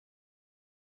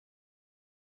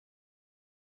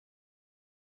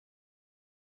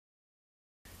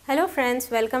Hello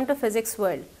friends, welcome to Physics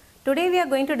World. Today we are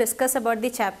going to discuss about the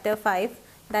chapter 5,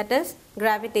 that is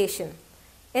gravitation.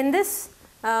 In this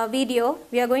video,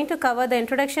 we are going to cover the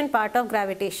introduction part of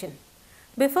gravitation.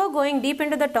 Before going deep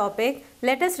into the topic,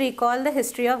 let us recall the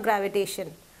history of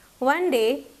gravitation. One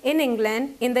day in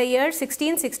England in the year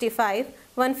 1665,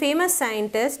 one famous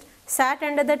scientist sat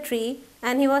under the tree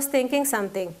and he was thinking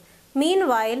something.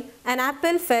 Meanwhile, an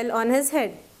apple fell on his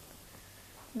head.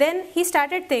 Then he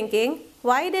started thinking,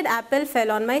 why did apple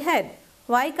fell on my head?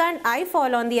 Why can't I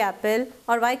fall on the apple,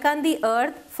 or why can't the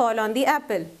earth fall on the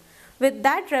apple? With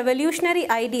that revolutionary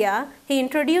idea, he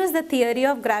introduced the theory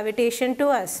of gravitation to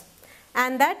us.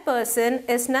 And that person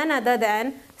is none other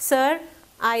than Sir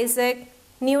Isaac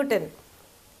Newton.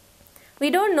 We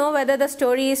don't know whether the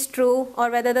story is true or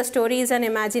whether the story is an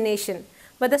imagination,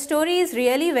 but the story is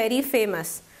really very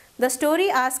famous. The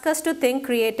story asks us to think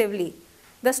creatively.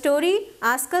 The story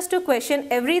asks us to question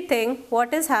everything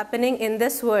what is happening in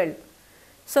this world.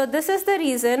 So this is the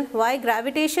reason why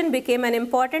gravitation became an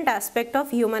important aspect of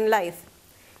human life.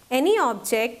 Any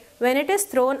object, when it is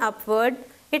thrown upward,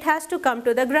 it has to come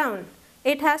to the ground.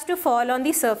 It has to fall on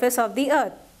the surface of the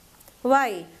earth.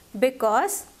 Why?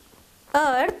 Because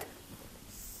Earth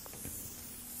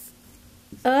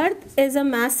is a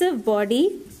massive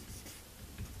body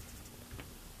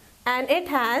and it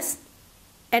has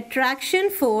attraction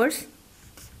force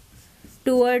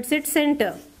towards its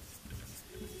center.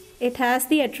 It has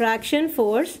the attraction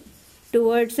force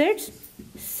towards its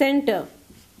center.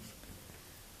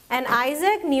 And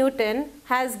Isaac Newton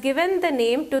has given the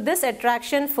name to this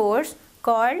attraction force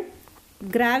called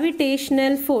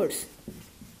gravitational force.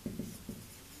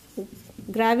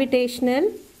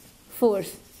 Gravitational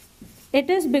force. It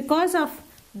is because of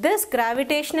this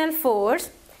gravitational force,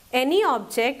 any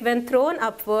object when thrown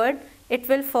upward, it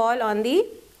will fall on the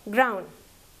ground.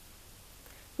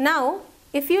 Now,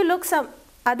 if you look some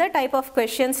other type of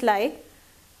questions like,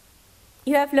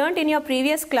 you have learnt in your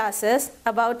previous classes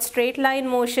about straight line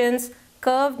motions,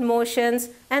 curved motions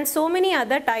and so many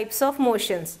other types of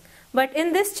motions. But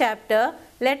in this chapter,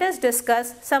 let us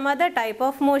discuss some other type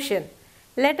of motion.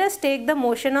 Let us take the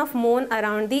motion of moon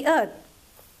around the earth.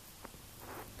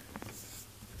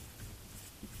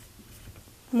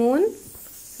 Moon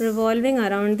revolving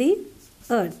around the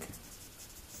earth.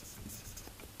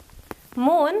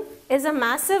 Moon is a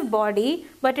massive body,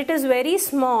 but it is very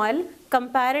small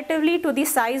comparatively to the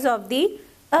size of the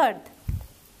earth.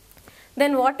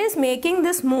 Then what is making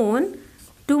this moon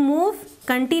to move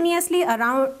continuously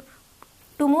around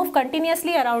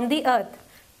the earth?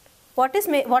 What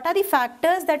are the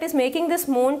factors that is making this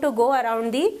moon to go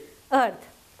around the earth?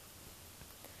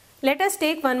 Let us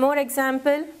take one more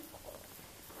example.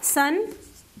 Sun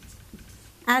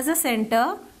as a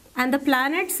center and the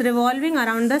planets revolving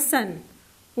around the sun.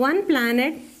 One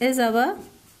planet is our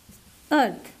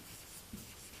earth.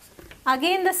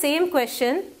 Again the same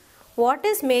question, what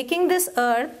is making this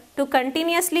earth to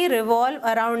continuously revolve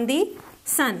around the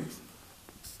sun?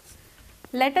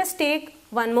 Let us take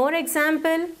one more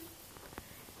example.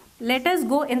 Let us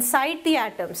go inside the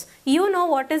atoms. You know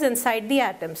what is inside the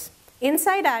atoms.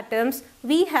 Inside atoms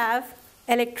we have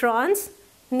electrons,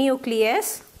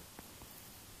 nucleus.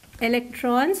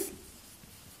 Electrons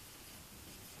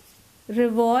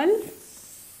revolve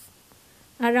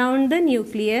around the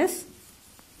nucleus,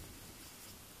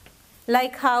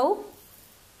 like how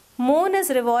moon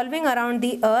is revolving around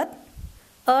the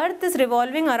earth is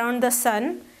revolving around the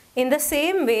sun. In the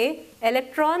same way,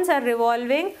 electrons are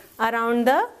revolving around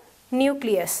the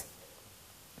nucleus.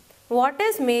 What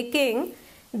is making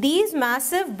these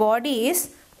massive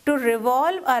bodies to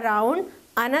revolve around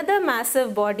another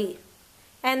massive body?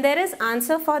 And there is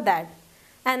answer for that.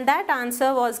 And that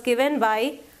answer was given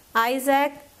by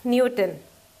Isaac Newton.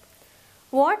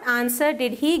 What answer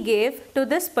did he give to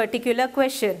this particular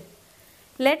question?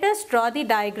 Let us draw the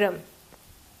diagram.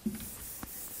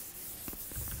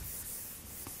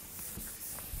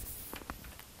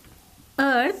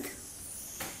 Earth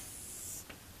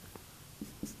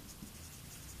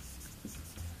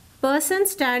person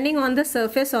standing on the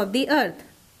surface of the earth,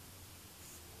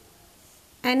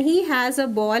 and he has a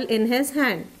ball in his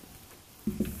hand.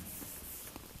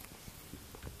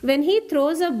 When he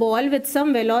throws a ball with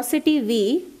some velocity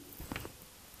v,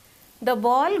 the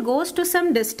ball goes to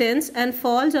some distance and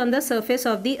falls on the surface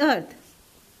of the earth.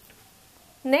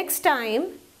 Next time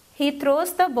he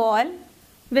throws the ball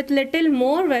with little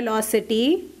more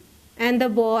velocity and the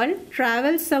ball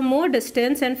travels some more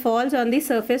distance and falls on the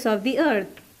surface of the earth.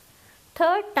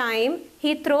 Third time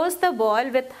he throws the ball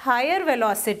with higher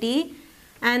velocity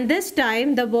and this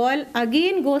time the ball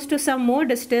again goes to some more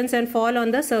distance and fall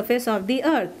on the surface of the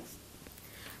earth.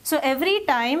 So every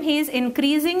time he is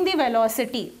increasing the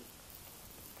velocity.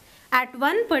 At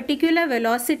one particular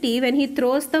velocity, when he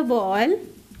throws the ball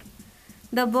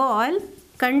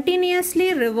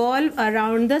continuously revolves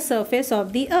around the surface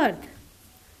of the earth.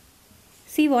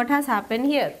 See what has happened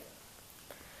here.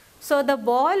 So the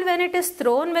ball, when it is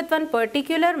thrown with one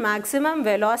particular maximum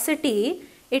velocity,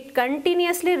 it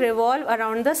continuously revolves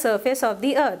around the surface of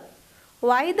the earth.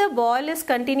 Why the ball is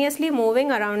continuously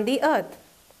moving around the earth?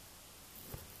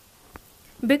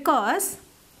 Because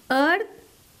earth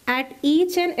at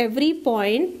each and every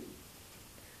point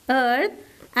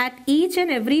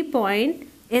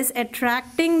is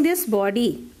attracting this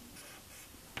body.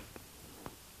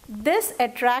 This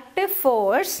attractive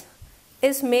force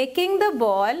is making the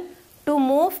ball to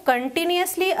move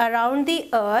continuously around the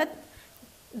earth.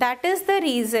 That is the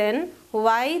reason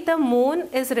why the moon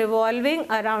is revolving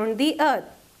around the earth.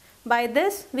 By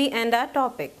this we end our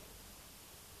topic.